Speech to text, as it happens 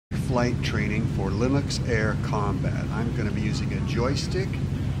flight training for Linux Air Combat. I'm going to be using a joystick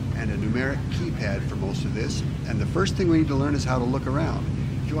and a numeric keypad for most of this. And the first thing we need to learn is how to look around.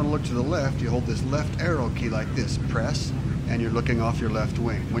 If you want to look to the left, you hold this left arrow key like this, press, and you're looking off your left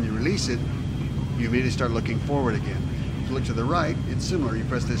wing. When you release it, you immediately start looking forward again. If you look to the right, it's similar. You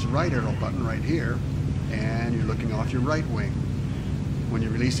press this right arrow button right here, and you're looking off your right wing. When you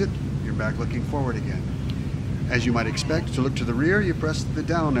release it, you're back looking forward again. As you might expect, to look to the rear, you press the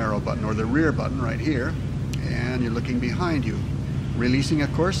down arrow button or the rear button right here, and you're looking behind you. Releasing,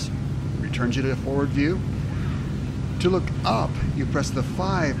 of course, returns you to a forward view. To look up, you press the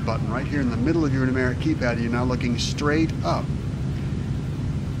 5 button right here in the middle of your numeric keypad. You're now looking straight up.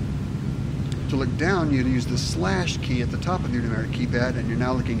 To look down, you use the slash key at the top of your numeric keypad, and you're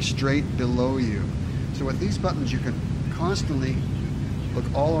now looking straight below you. So with these buttons, you can constantly look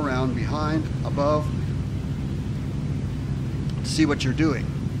all around, behind, above, to see what you're doing.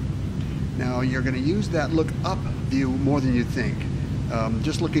 Now, you're going to use that look up view more than you think.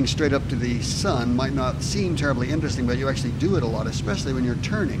 Just looking straight up to the sun might not seem terribly interesting, but you actually do it a lot, especially when you're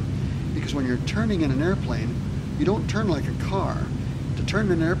turning. Because when you're turning in an airplane, you don't turn like a car. To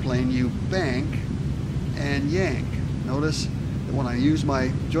turn an airplane, you bank and yank. Notice that when I use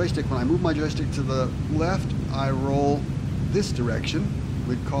my joystick, when I move my joystick to the left, I roll this direction.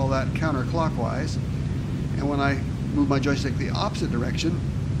 We'd call that counterclockwise. And when I move my joystick the opposite direction,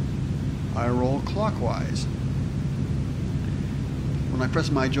 I roll clockwise. When I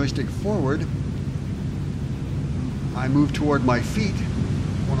press my joystick forward, I move toward my feet.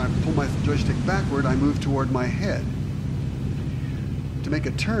 When I pull my joystick backward, I move toward my head. To make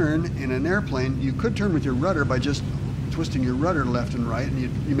a turn in an airplane, you could turn with your rudder by just twisting your rudder left and right, and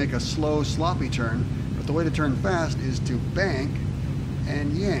you make a slow, sloppy turn. But the way to turn fast is to bank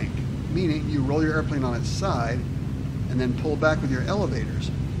and yank, meaning you roll your airplane on its side and then pull back with your elevators.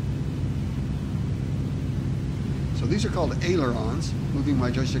 So these are called ailerons. Moving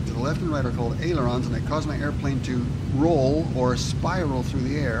my joystick to the left and right are called ailerons, and they cause my airplane to roll or spiral through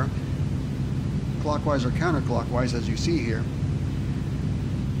the air, clockwise or counterclockwise, as you see here.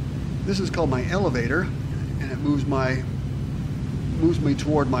 This is called my elevator, and it moves me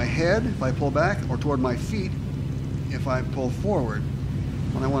toward my head if I pull back, or toward my feet if I pull forward.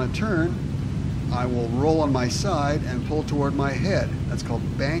 When I want to turn, I will roll on my side and pull toward my head. That's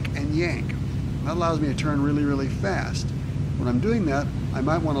called bank and yank. That allows me to turn really, really fast. When I'm doing that, I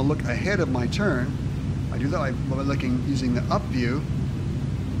might want to look ahead of my turn. I do that by using the up view.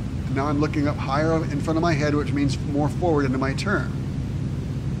 And now I'm looking up higher in front of my head, which means more forward into my turn.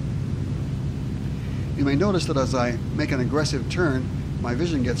 You may notice that as I make an aggressive turn, my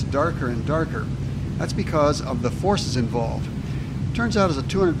vision gets darker and darker. That's because of the forces involved. Turns out, as a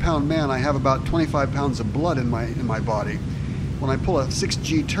 200-pound man, I have about 25 pounds of blood in my body. When I pull a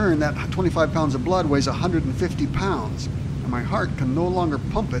 6G turn, that 25 pounds of blood weighs 150 pounds, and my heart can no longer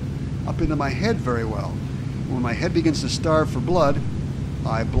pump it up into my head very well. When my head begins to starve for blood,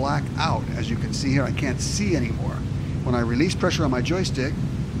 I black out. As you can see here, I can't see anymore. When I release pressure on my joystick,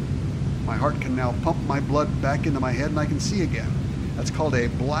 my heart can now pump my blood back into my head and I can see again. That's called a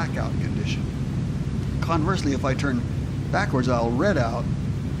blackout condition. Conversely, if I turn backwards, I'll red out,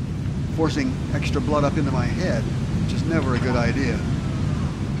 forcing extra blood up into my head, which is never a good idea.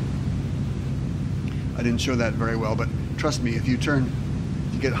 I didn't show that very well, but trust me, if you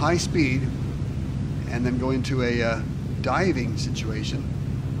get high speed and then go into a diving situation,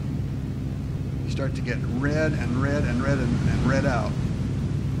 you start to get red and red and red and red out.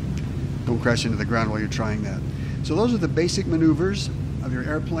 Don't crash into the ground while you're trying that. So those are the basic maneuvers of your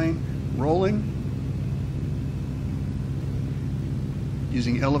airplane: rolling,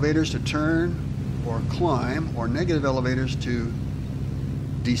 using elevators to turn or climb, or negative elevators to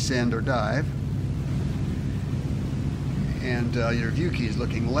descend or dive, and your view keys: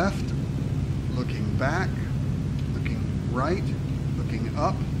 looking left, looking back, looking right, looking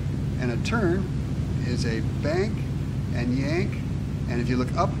up, and a turn is a bank and yank. And if you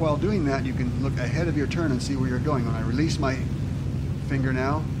look up while doing that, you can look ahead of your turn and see where you're going. When I release my finger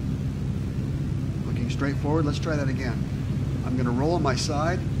now, looking straight forward, let's try that again. I'm going to roll on my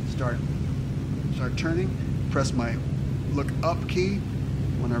side, start turning, press my look up key.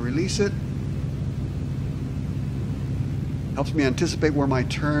 When I release it, helps me anticipate where my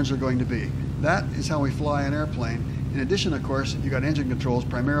turns are going to be. That is how we fly an airplane. In addition, of course, you got engine controls.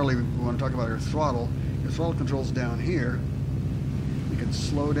 Primarily, we want to talk about your throttle. Your throttle control's down here. We can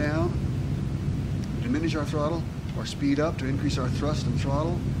slow down, diminish our throttle, or speed up to increase our thrust and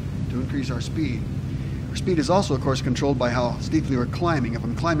throttle, to increase our speed. Our speed is also, of course, controlled by how steeply we're climbing. If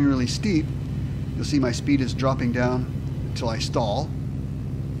I'm climbing really steep, you'll see my speed is dropping down until I stall.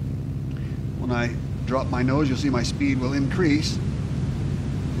 when I drop my nose, you'll see my speed will increase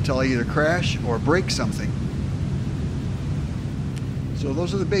until I either crash or break something. So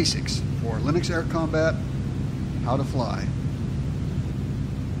those are the basics for Linux Air Combat, how to fly.